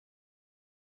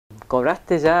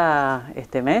¿Cobraste ya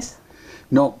este mes?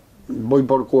 No, voy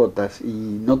por cuotas y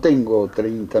no tengo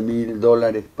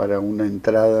 $30.000 para una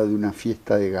entrada de una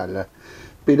fiesta de gala.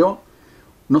 Pero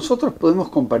nosotros podemos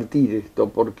compartir esto,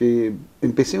 porque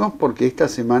empecemos porque esta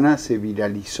semana se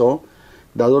viralizó,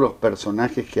 dado los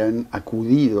personajes que han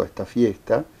acudido a esta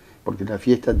fiesta, porque la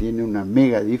fiesta tiene una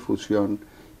mega difusión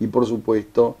y por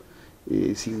supuesto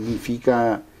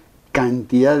significa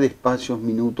cantidad de espacios,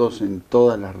 minutos en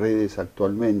todas las redes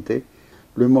actualmente.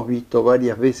 Lo hemos visto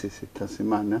varias veces esta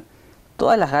semana.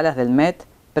 Todas las galas del Met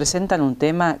presentan un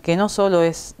tema que no solo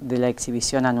es de la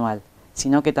exhibición anual,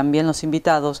 sino que también los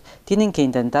invitados tienen que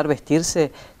intentar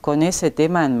vestirse con ese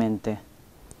tema en mente.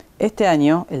 Este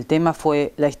año el tema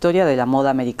fue la historia de la moda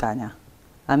americana.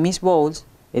 Hamish Bowles,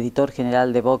 editor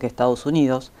general de Vogue Estados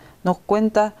Unidos, nos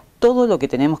cuenta todo lo que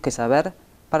tenemos que saber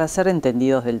para ser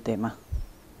entendidos del tema.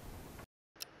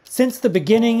 Since the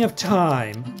beginning of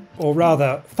time, or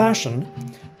rather fashion,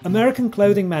 American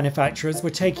clothing manufacturers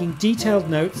were taking detailed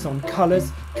notes on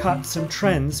colours, cuts and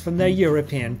trends from their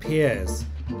European peers.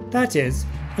 That is,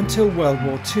 until World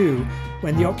War II,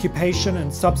 when the occupation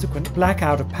and subsequent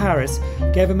blackout of Paris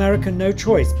gave America no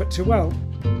choice but to, well,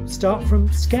 start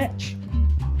from scratch.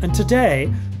 And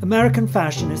today, American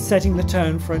fashion is setting the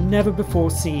tone for a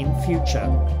never-before-seen future.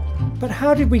 But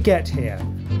how did we get here?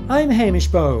 I'm Hamish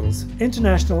Bowles,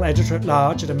 International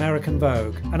Editor-at-Large at American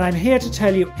Vogue, and I'm here to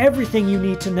tell you everything you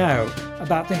need to know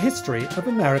about the history of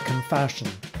American fashion.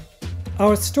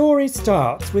 Our story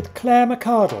starts with Claire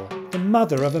McCardle, the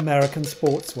mother of American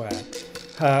sportswear.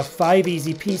 Her 5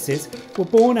 easy pieces were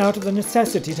born out of the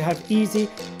necessity to have easy,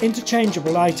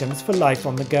 interchangeable items for life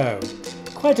on the go.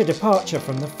 Quite a departure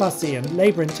from the fussy and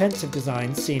labour-intensive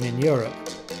designs seen in Europe.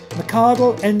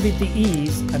 McCardle envied the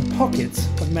ease and pockets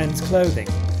of men's clothing.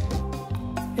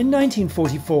 In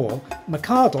 1944,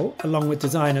 McCardle, along with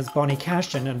designers Bonnie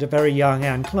Cashin and a very young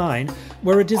Anne Klein,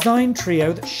 were a design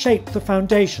trio that shaped the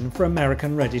foundation for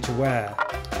American ready-to-wear.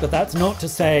 But that's not to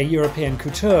say European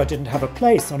couture didn't have a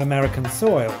place on American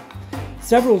soil.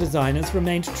 Several designers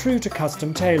remained true to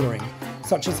custom tailoring,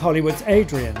 such as Hollywood's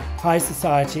Adrian, High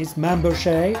Society's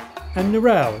Mambochet, and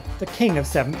Norel, the king of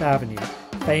 7th Avenue,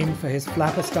 famed for his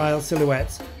flapper-style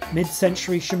silhouettes,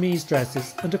 mid-century chemise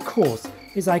dresses, and of course,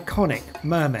 his iconic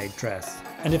mermaid dress.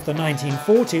 And if the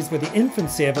 1940s were the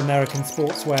infancy of American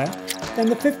sportswear, then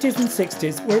the 50s and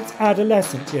 60s were its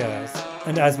adolescent years.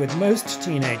 And as with most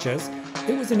teenagers,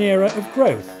 it was an era of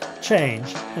growth,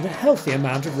 change, and a healthy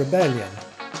amount of rebellion.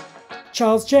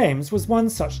 Charles James was one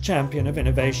such champion of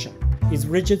innovation. His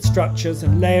rigid structures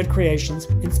and layered creations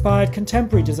inspired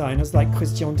contemporary designers like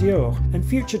Christian Dior and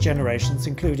future generations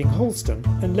including Halston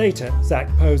and later Zac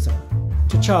Posen.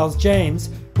 To Charles James,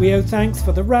 we owe thanks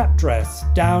for the wrap dress,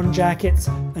 down jackets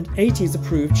and 80s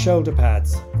approved shoulder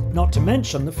pads. Not to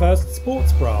mention the first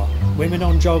sports bra. Women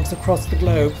on jogs across the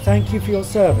globe, thank you for your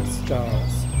service,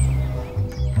 Charles.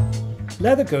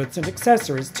 Leather goods and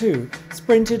accessories too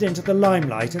sprinted into the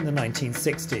limelight in the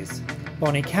 1960s.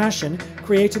 Bonnie Cashin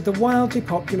created the wildly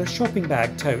popular shopping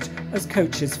bag tote as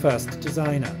Coach's first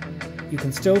designer. You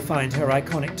can still find her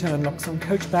iconic turnlocks on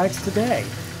Coach bags today,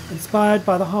 inspired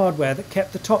by the hardware that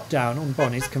kept the top down on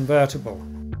Bonnie's convertible.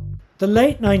 The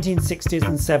late 1960s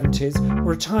and 70s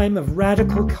were a time of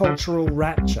radical cultural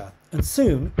rapture, and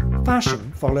soon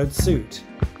fashion followed suit.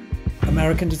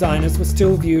 American designers were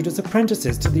still viewed as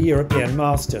apprentices to the European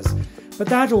masters, but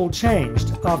that all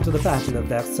changed after the Battle of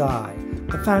Versailles,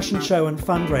 the fashion show and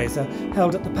fundraiser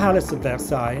held at the Palace of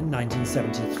Versailles in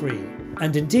 1973.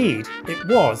 And indeed, it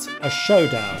was a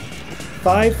showdown.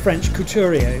 5 French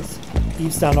couturiers,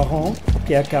 Yves Saint Laurent,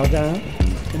 Pierre Cardin,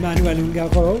 Emmanuel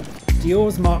Ungaro,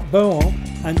 Dior's Marc Bohan,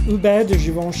 and Hubert de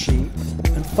Givenchy,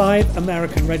 and 5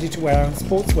 American ready-to-wear and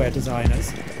sportswear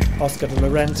designers, Oscar de la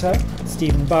Renta,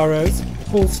 Stephen Burrows,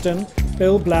 Halston,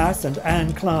 Bill Blass and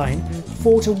Anne Klein,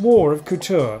 fought a war of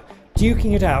couture,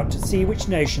 duking it out to see which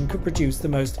nation could produce the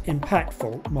most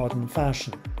impactful modern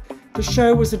fashion. The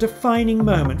show was a defining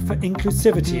moment for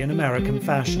inclusivity in American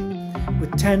fashion,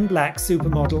 with 10 black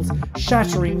supermodels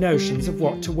shattering notions of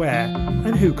what to wear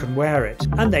and who can wear it.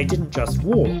 And they didn't just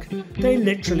walk, they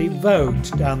literally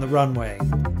vogued down the runway.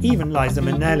 Even Liza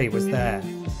Minnelli was there.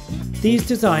 These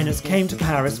designers came to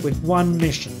Paris with one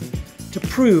mission: to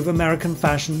prove American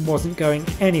fashion wasn't going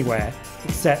anywhere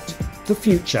except the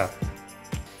future.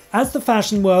 As the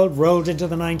fashion world rolled into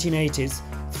the 1980s,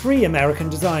 3 American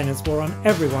designers were on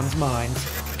everyone's minds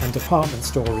and department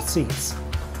store receipts.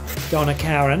 Donna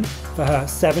Karan for her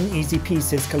 7 Easy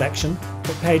Pieces collection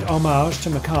that paid homage to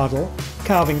McCardle,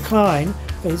 Calvin Klein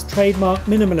for his trademark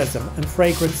minimalism and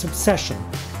fragrance obsession,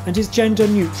 and his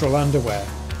gender-neutral underwear,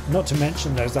 not to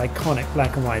mention those iconic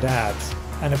black and white ads.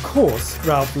 And of course,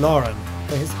 Ralph Lauren,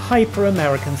 for his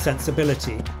hyper-American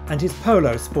sensibility and his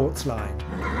polo sports line.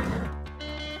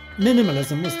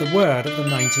 Minimalism was the word of the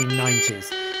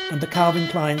 1990s, and the Calvin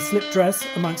Klein slip dress,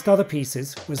 amongst other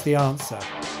pieces, was the answer.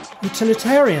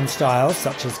 Utilitarian styles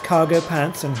such as cargo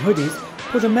pants and hoodies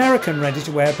put American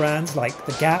ready-to-wear brands like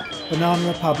The Gap, Banana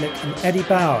Republic and Eddie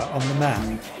Bauer on the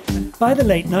map. By the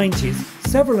late 90s,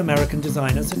 several American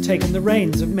designers had taken the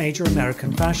reins of major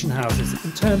American fashion houses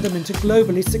and turned them into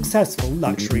globally successful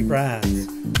luxury brands.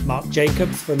 Marc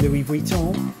Jacobs for Louis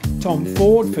Vuitton, Tom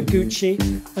Ford for Gucci,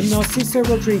 and Narciso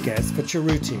Rodriguez for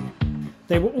Cerruti.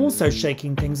 They were also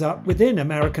shaking things up within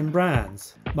American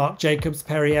brands. Marc Jacobs'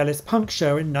 Perry Ellis punk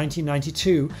show in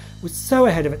 1992 was so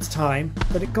ahead of its time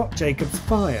that it got Jacobs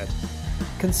fired.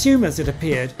 Consumers, it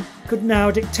appeared, could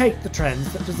now dictate the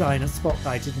trends that designers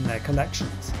spotlighted in their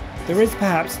collections. There is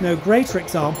perhaps no greater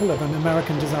example of an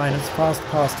American designer's fast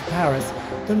pass to Paris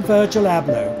than Virgil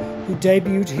Abloh, who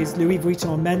debuted his Louis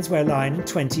Vuitton menswear line in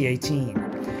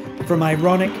 2018. From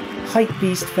ironic,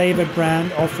 hypebeast favoured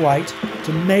brand Off-White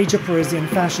to major Parisian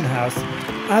fashion house,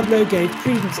 Abloh gave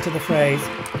credence to the phrase,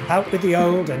 "out with the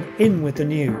old and in with the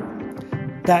new."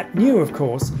 That new, of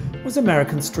course, was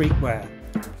American streetwear.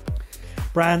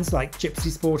 Brands like Gypsy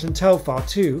Sport and Telfar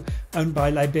too, owned by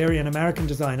Liberian-American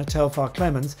designer Telfar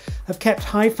Clemens, have kept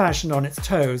high fashion on its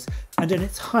toes and in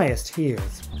its highest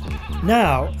heels.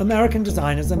 Now, American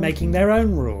designers are making their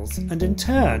own rules and in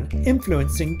turn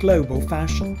influencing global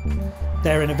fashion.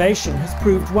 Their innovation has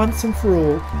proved once and for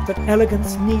all that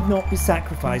elegance need not be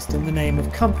sacrificed in the name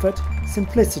of comfort,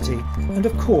 simplicity and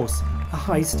of course a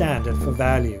high standard for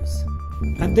values.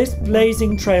 And this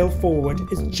blazing trail forward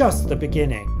is just the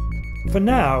beginning. For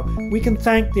now, we can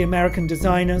thank the American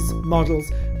designers,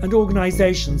 models and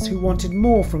organisations who wanted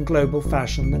more from global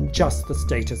fashion than just the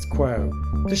status quo.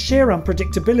 The sheer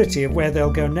unpredictability of where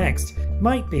they'll go next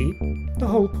might be the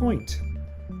whole point.